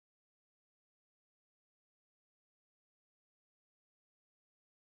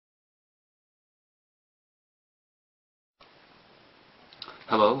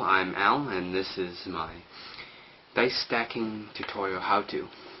Hello, I'm Al, and this is my dice stacking tutorial how-to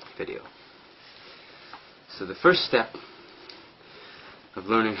video. So the first step of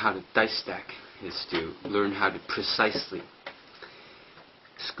learning how to dice stack is to learn how to precisely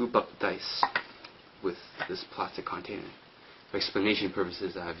scoop up the dice with this plastic container. For explanation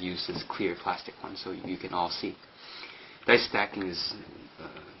purposes, I've used this clear plastic one so you can all see. Dice stacking is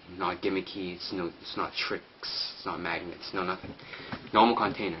not gimmicky, it's not tricks, it's not magnets, no nothing. Normal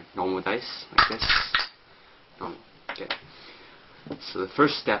container, normal dice, like this. Normal. Okay. So the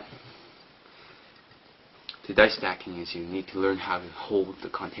first step to dice stacking is you need to learn how to hold the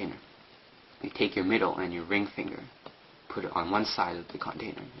container. You take your middle and your ring finger, put it on one side of the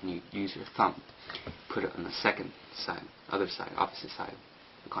container, and you use your thumb, put it on the second side, other side, opposite side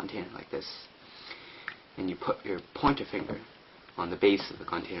of the container, like this. And you put your pointer finger on the base of the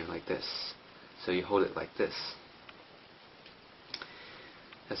container like this. So you hold it like this.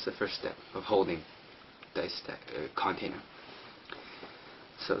 That's the first step of holding dice stack container.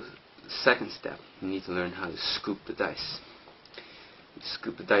 So the second step, you need to learn how to scoop the dice. To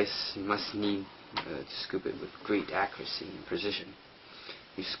scoop the dice, you must need to scoop it with great accuracy and precision.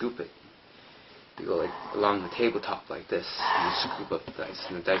 You scoop it, you go like along the tabletop like this, and you scoop up the dice,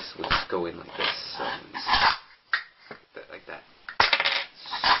 and the dice will just go in like this. So like that.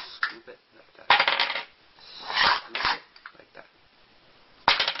 Scoop it like that. Scoop it like that.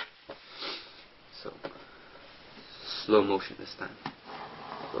 So slow motion this time.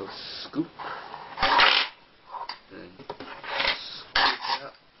 Go scoop, and then scoop it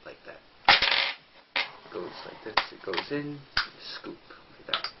up like that. Goes like this. It goes in. Scoop like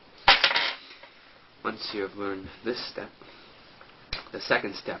that. Once you have learned this step, the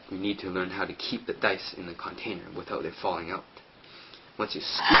second step, you need to learn how to keep the dice in the container without it falling out. Once you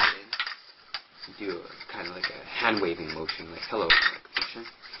scoop it in, you do a kind of like a hand waving motion, like hello like motion,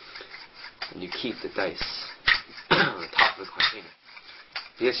 and you keep the dice on the top of the container.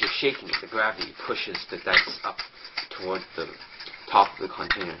 Because you're shaking it, the gravity pushes the dice up toward the top of the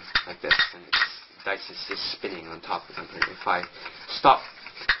container like this, and the dice is just spinning on top of the container. If I stop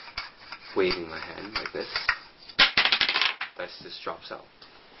waving my hand like this, dice just drops out.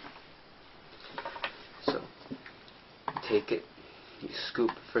 So take it, you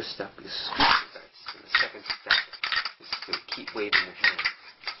scoop. First step, you scoop the dice. And the second step is to keep waving your hand,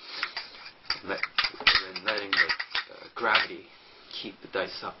 and then letting the gravity keep the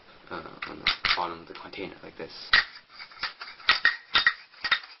dice up on the bottom of the container like this.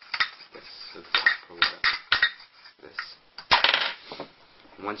 So the top or whatever. This.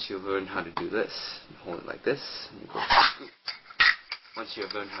 And once you've learned how to do this, you hold it like this, and you go scoop. Once you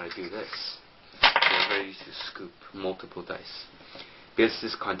have learned how to do this, you're ready to scoop multiple dice. Because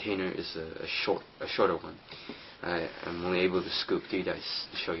this container is a shorter one, I'm only able to scoop 3 dice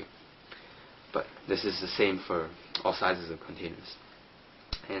to show you. But this is the same for all sizes of containers,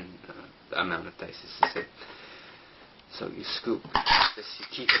 and the amount of dice is the same. So you scoop this, you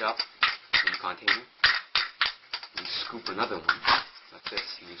keep it up in the container, you scoop another one like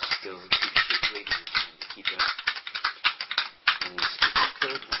this, and you still keep waiting and you keep it up. And you scoop a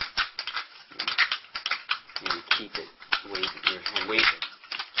third one, and you keep it waving, your hand waving,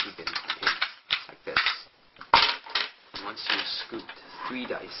 keep it in the container like this. And once you've scooped 3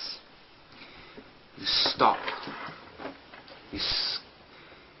 dice, you stop.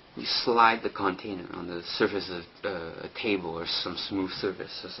 You slide the container on the surface of a table or some smooth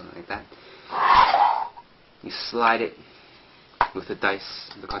surface or something like that. You slide it with the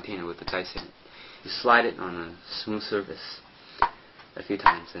dice, the container with the dice in it. You slide it on a smooth surface a few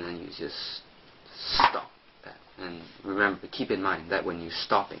times, and then you just stop that. And remember, keep in mind that when you're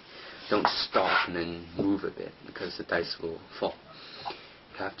stopping, don't stop and then move a bit, because the dice will fall.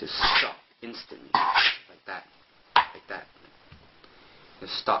 You have to stop instantly, like that, like that. You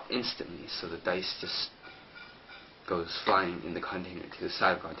stop instantly, so the dice just goes flying in the container to the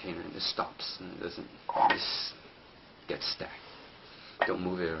side of the container, and it stops, and it doesn't just get stacked. Don't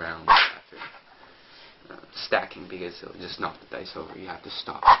move it around after stacking, because it'll just knock the dice over. You have to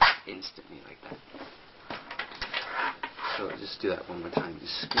stop instantly like that. So just do that one more time. You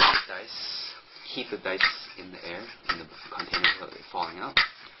scoop the dice, keep the dice in the air in the container without it falling out.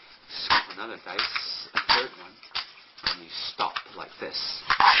 Scoop another dice, a third one, and you stop like this,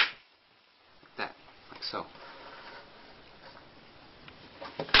 like that, like so.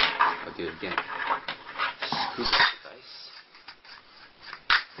 I'll do it again. Scoop the dice,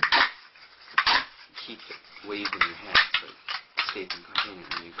 keep it waving your hand so it stays in the container,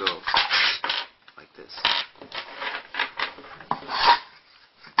 and you go like this.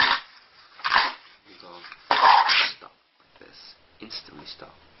 You go stop like this, instantly stop.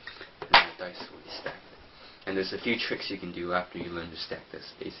 there's a few tricks you can do after you learn to stack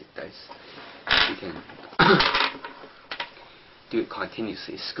this basic dice. You can do it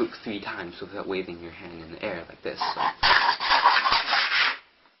continuously. Scoop 3 times without waving your hand in the air like this. So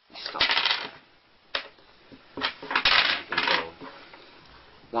you stop. You can go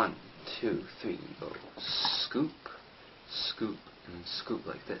 1, 2, 3. You go scoop, scoop, and scoop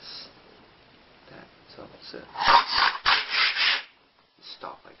like this. That. So it's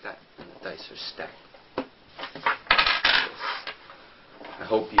stop like that, and the dice are stacked. I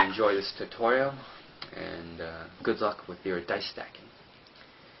hope you enjoy this tutorial, and good luck with your dice stacking.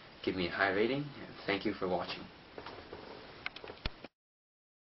 Give me a high rating, and thank you for watching.